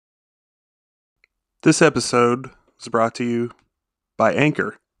This episode is brought to you by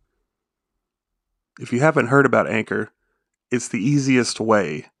Anchor. If you haven't heard about Anchor, it's the easiest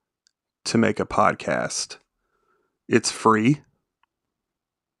way to make a podcast. It's free.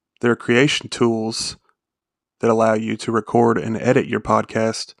 There are creation tools that allow you to record and edit your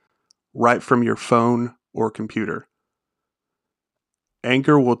podcast right from your phone or computer.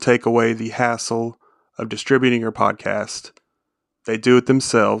 Anchor will take away the hassle of distributing your podcast. They do it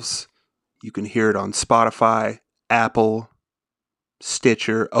themselves. You can hear it on Spotify, Apple,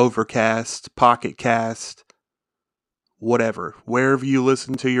 Stitcher, Overcast, Pocket Cast, whatever. Wherever you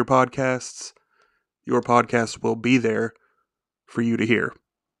listen to your podcast will be there for you to hear.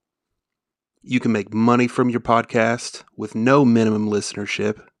 You can make money from your podcast with no minimum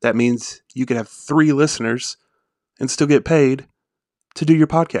listenership. That means you can have 3 listeners and still get paid to do your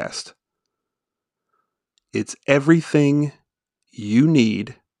podcast. It's everything you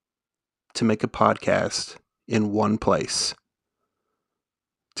need to make a podcast in one place.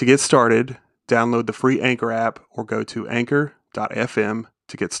 To get started, download the free Anchor app or go to anchor.fm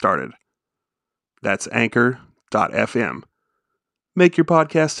to get started. That's anchor.fm. Make your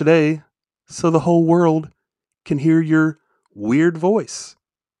podcast today so the whole world can hear your weird voice.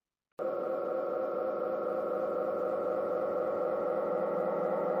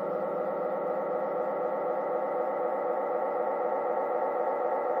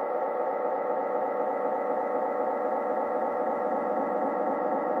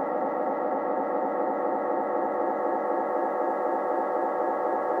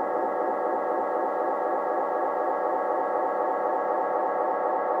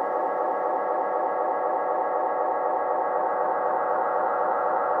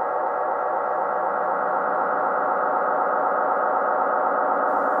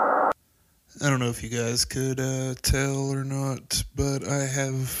 I don't know if you guys could tell or not, but I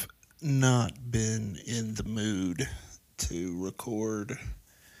have not been in the mood to record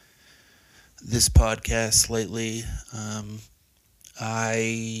this podcast lately.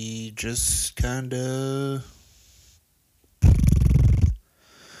 I just kind of,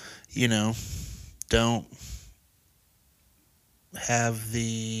 don't have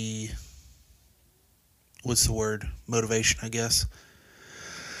the, motivation, I guess.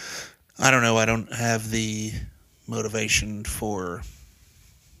 I don't know. I don't have the motivation for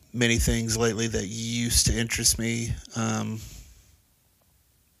many things lately that used to interest me. I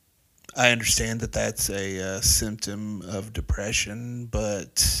understand that that's a symptom of depression,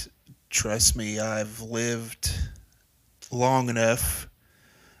 but trust me, I've lived long enough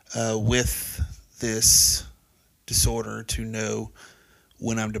with this disorder to know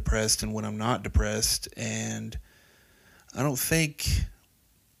when I'm depressed and when I'm not depressed, and I don't think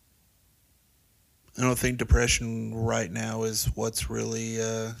depression right now is what's really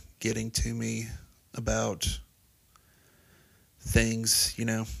getting to me about things,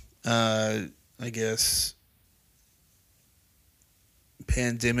 I guess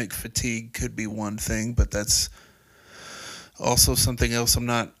pandemic fatigue could be one thing, but that's also something else I'm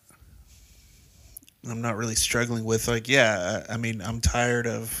not really struggling with. I'm tired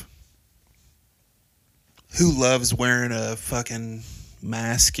of who loves wearing a fucking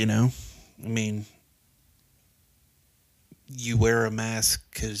mask, you wear a mask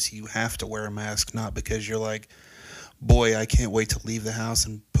because you have to wear a mask, not because you're like, boy, I can't wait to leave the house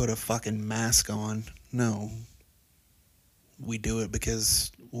and put a fucking mask on. No. We do it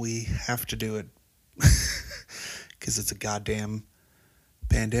because we have to do it. Because it's a goddamn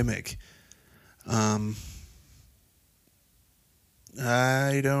pandemic. I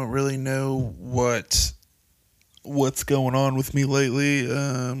don't really know what's going on with me lately.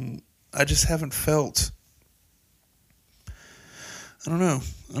 I just haven't felt... I don't know.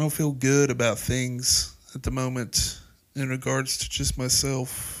 I don't feel good about things at the moment in regards to just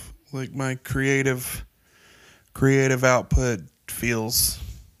myself. Like my creative output feels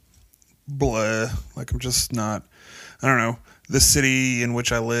blah. Like I'm just not, I don't know. The city in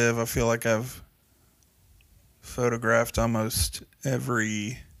which I live, I feel like I've photographed almost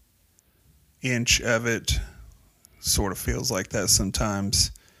every inch of it. Sort of feels like that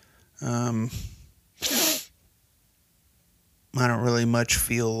sometimes. I don't really much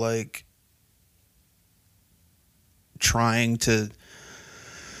feel like trying to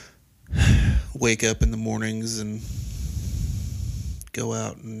wake up in the mornings and go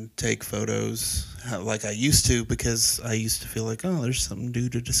out and take photos like I used to, because I used to feel like, oh, there's something new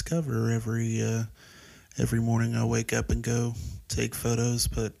to discover every morning I wake up and go take photos.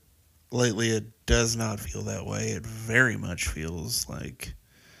 But lately it does not feel that way. It very much feels like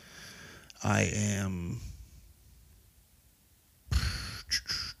I am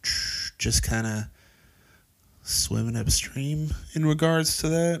just kind of swimming upstream in regards to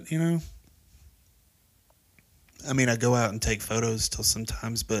that, you know? I mean, I go out and take photos still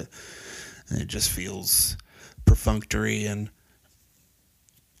sometimes, but it just feels perfunctory and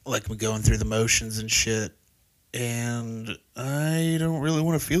like I'm going through the motions and shit. And I don't really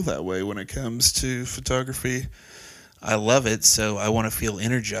want to feel that way when it comes to photography. I love it, so I want to feel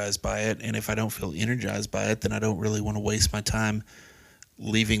energized by it. And if I don't feel energized by it, then I don't really want to waste my time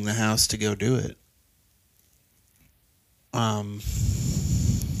leaving the house to go do it. I'm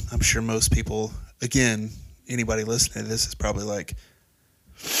sure most people, again, anybody listening to this is probably like,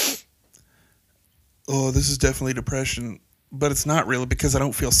 oh, this is definitely depression. But it's not really, because I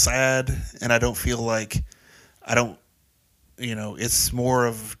don't feel sad, and I don't feel like it's more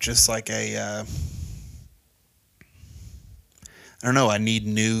of just like a, I don't know, I need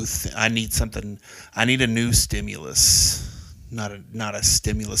I need a new stimulus, not a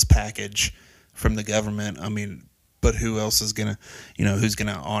stimulus package from the government. I mean, but who else is gonna, who's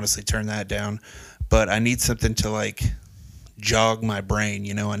gonna honestly turn that down? But I need something to like jog my brain,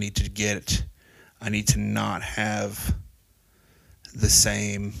 I need to not have the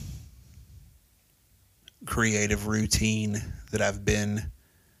same creative routine that I've been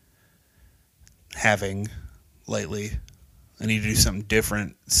having lately. I need to do something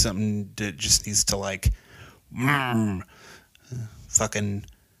different, something that just needs to like, fucking,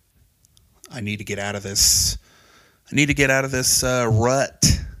 I need to get out of this rut,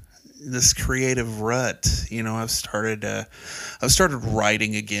 this creative rut. I've started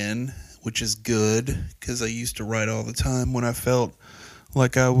writing again, which is good, because I used to write all the time when I felt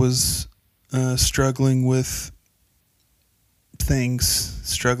like I was struggling with things,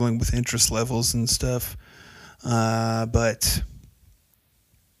 struggling with interest levels and stuff. But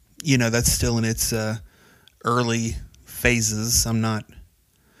that's still in its early phases. I'm not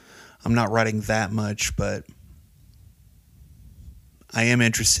writing that much, but I am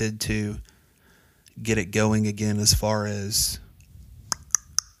interested to get it going again, as far as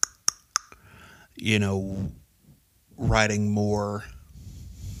writing more,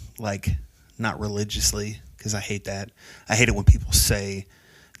 like, not religiously, because I hate that. I hate it when people say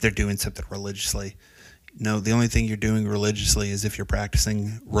they're doing something religiously. No, the only thing you're doing religiously is if you're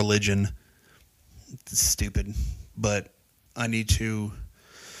practicing religion. It's stupid. But I need to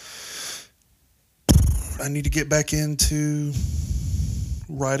get back into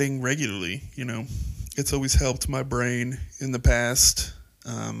writing regularly, It's always helped my brain in the past,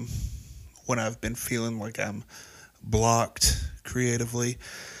 when I've been feeling like I'm blocked creatively.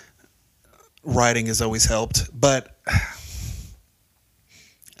 Writing has always helped, but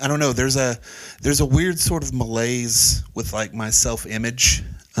I don't know. There's a weird sort of malaise with like my self-image.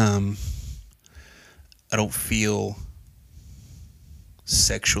 I don't feel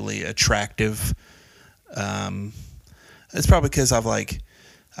sexually attractive. It's probably because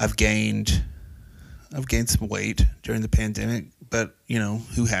I've gained some weight during the pandemic, but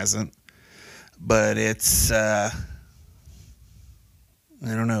who hasn't? But it's I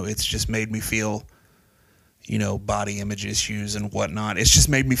don't know. It's just made me feel, body image issues and whatnot. It's just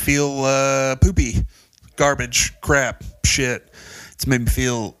made me feel poopy, garbage, crap, shit. It's made me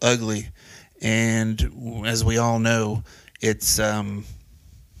feel ugly. And as we all know, it's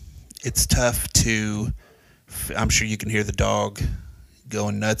tough to, I'm sure you can hear the dog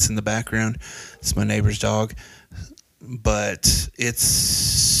going nuts in the background. It's my neighbor's dog. But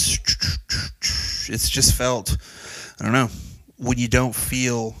it's just felt, I don't know, when you don't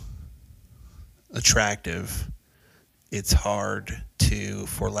feel attractive, it's hard to,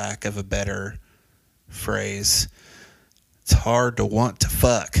 for lack of a better phrase, it's hard to want to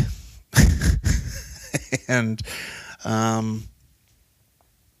fuck. And,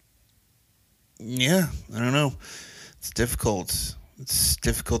 yeah, I don't know. It's difficult. It's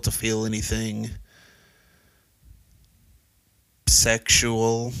difficult to feel anything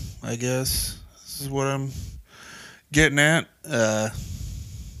sexual, I guess. This is what I'm getting at.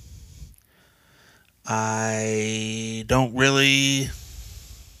 I don't really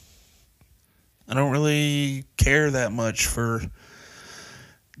care that much for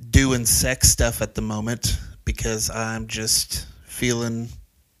doing sex stuff at the moment, because I'm just feeling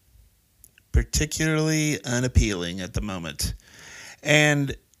particularly unappealing at the moment.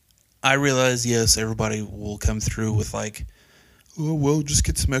 And I realize, yes, everybody will come through with like, oh, well, just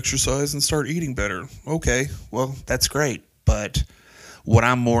get some exercise and start eating better. Okay, well, that's great. But what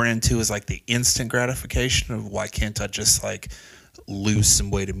I'm more into is like the instant gratification of, why can't I just like lose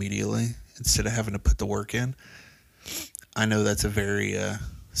some weight immediately instead of having to put the work in? I know that's a very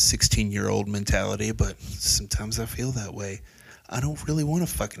 16-year-old mentality, but sometimes I feel that way. I don't really want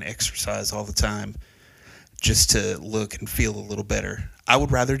to fucking exercise all the time just to look and feel a little better. I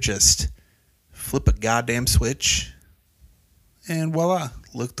would rather just flip a goddamn switch and voila,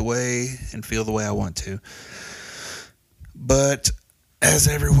 look the way and feel the way I want to. But as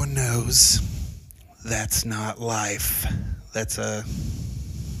everyone knows, that's not life. It's a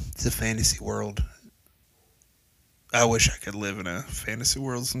fantasy world. I wish I could live in a fantasy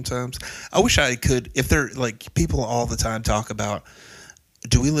world sometimes. I wish I could, if they're like, people all the time talk about,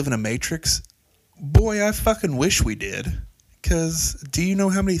 do we live in a matrix? Boy, I fucking wish we did. Because do you know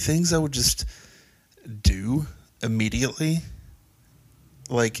how many things I would just do immediately?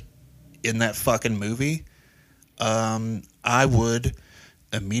 Like, in that fucking movie? I would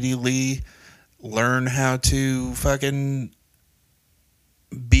immediately learn how to fucking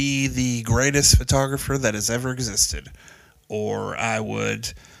be the greatest photographer that has ever existed. Or I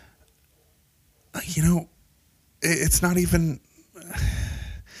would, it's not even...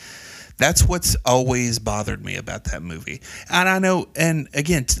 That's what's always bothered me about that movie. And I know, and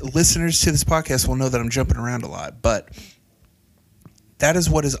again, listeners to this podcast will know that I'm jumping around a lot, but that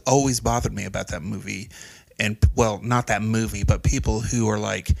is what has always bothered me about that movie. And, well, not that movie, but people who are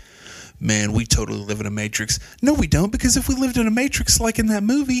like, man, we totally live in a matrix. No, we don't, because if we lived in a matrix like in that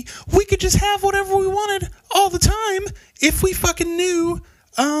movie, we could just have whatever we wanted all the time if we fucking knew,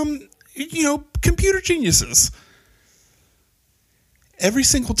 computer geniuses. Every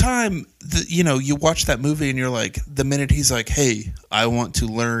single time that, you watch that movie and you're like, the minute he's like, hey, I want to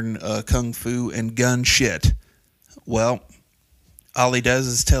learn kung fu and gun shit. Well, all he does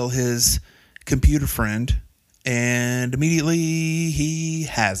is tell his computer friend and immediately he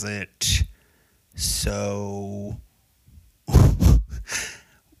has it. So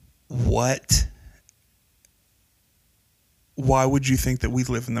what? Why would you think that we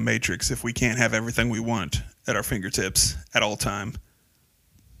live in the Matrix if we can't have everything we want at our fingertips at all time?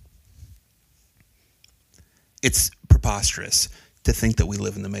 It's preposterous to think that we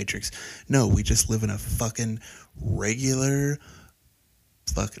live in the Matrix. No, we just live in a fucking regular,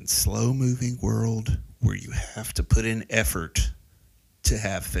 fucking slow-moving world where you have to put in effort to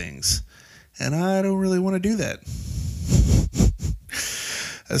have things. And I don't really want to do that.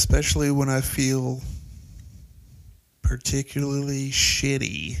 Especially when I feel particularly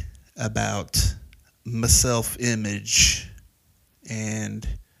shitty about my self-image and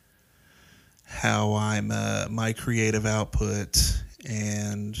how I'm my creative output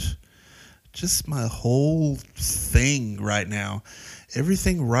and just my whole thing right now.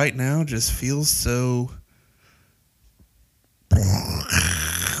 Everything right now just feels so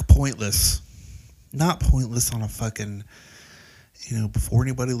pointless. Not pointless on a fucking, before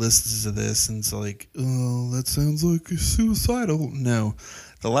anybody listens to this and it's like, oh, that sounds like suicidal. No,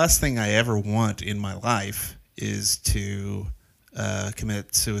 the last thing I ever want in my life is to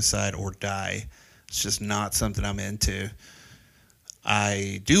commit suicide or die. It's just not something I'm into.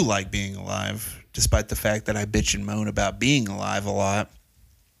 I do like being alive, despite the fact that I bitch and moan about being alive a lot.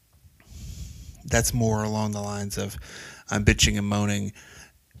 That's more along the lines of I'm bitching and moaning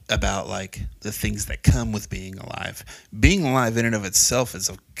about like the things that come with being alive. Being alive in and of itself is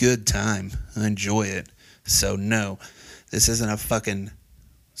a good time. I enjoy it. So no, this isn't a fucking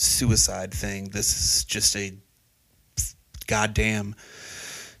suicide thing. This is just a goddamn,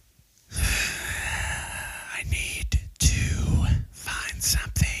 I need to find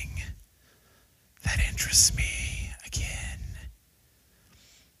something that interests me again.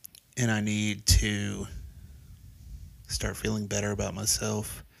 And I need to start feeling better about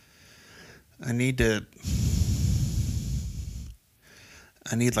myself. I need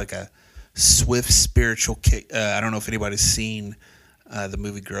like a swift spiritual kick. I don't know if anybody's seen the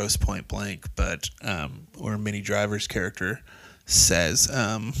movie Grosse Point Blank, but where Minnie Driver's character says,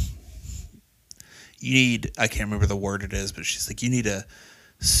 you need, I can't remember the word it is, but she's like, you need a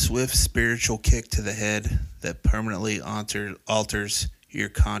swift spiritual kick to the head that permanently alters your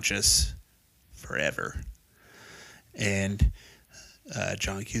conscious forever. And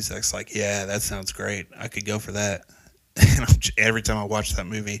John Cusack's like, yeah, that sounds great. I could go for that. And every time I watch that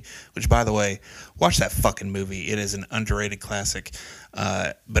movie, which, by the way, watch that fucking movie. It is an underrated classic.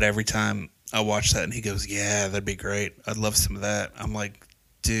 But every time I watch that and he goes, yeah, that'd be great. I'd love some of that. I'm like,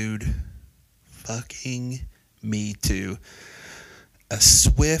 dude, fucking me too. A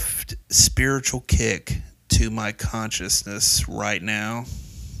swift spiritual kick to my consciousness right now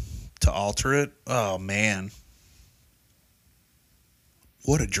to alter it. Oh, man.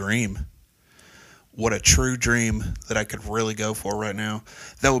 What a dream. What a true dream that I could really go for right now.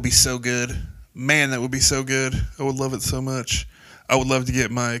 That would be so good. Man, that would be so good. I would love it so much. I would love to get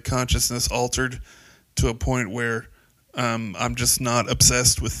my consciousness altered to a point where I'm just not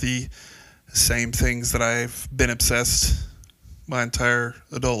obsessed with the same things that I've been obsessed my entire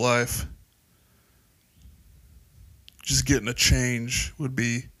adult life. Just getting a change would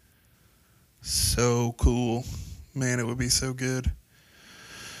be so cool. Man, it would be so good.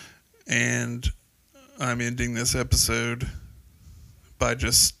 And I'm ending this episode by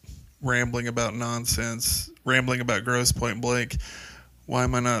just rambling about nonsense, rambling about Grosse Point Blank. Why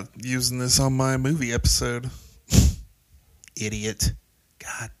am I not using this on my movie episode? Idiot.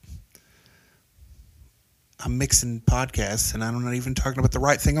 God. I'm mixing podcasts and I'm not even talking about the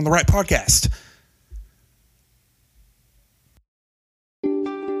right thing on the right podcast.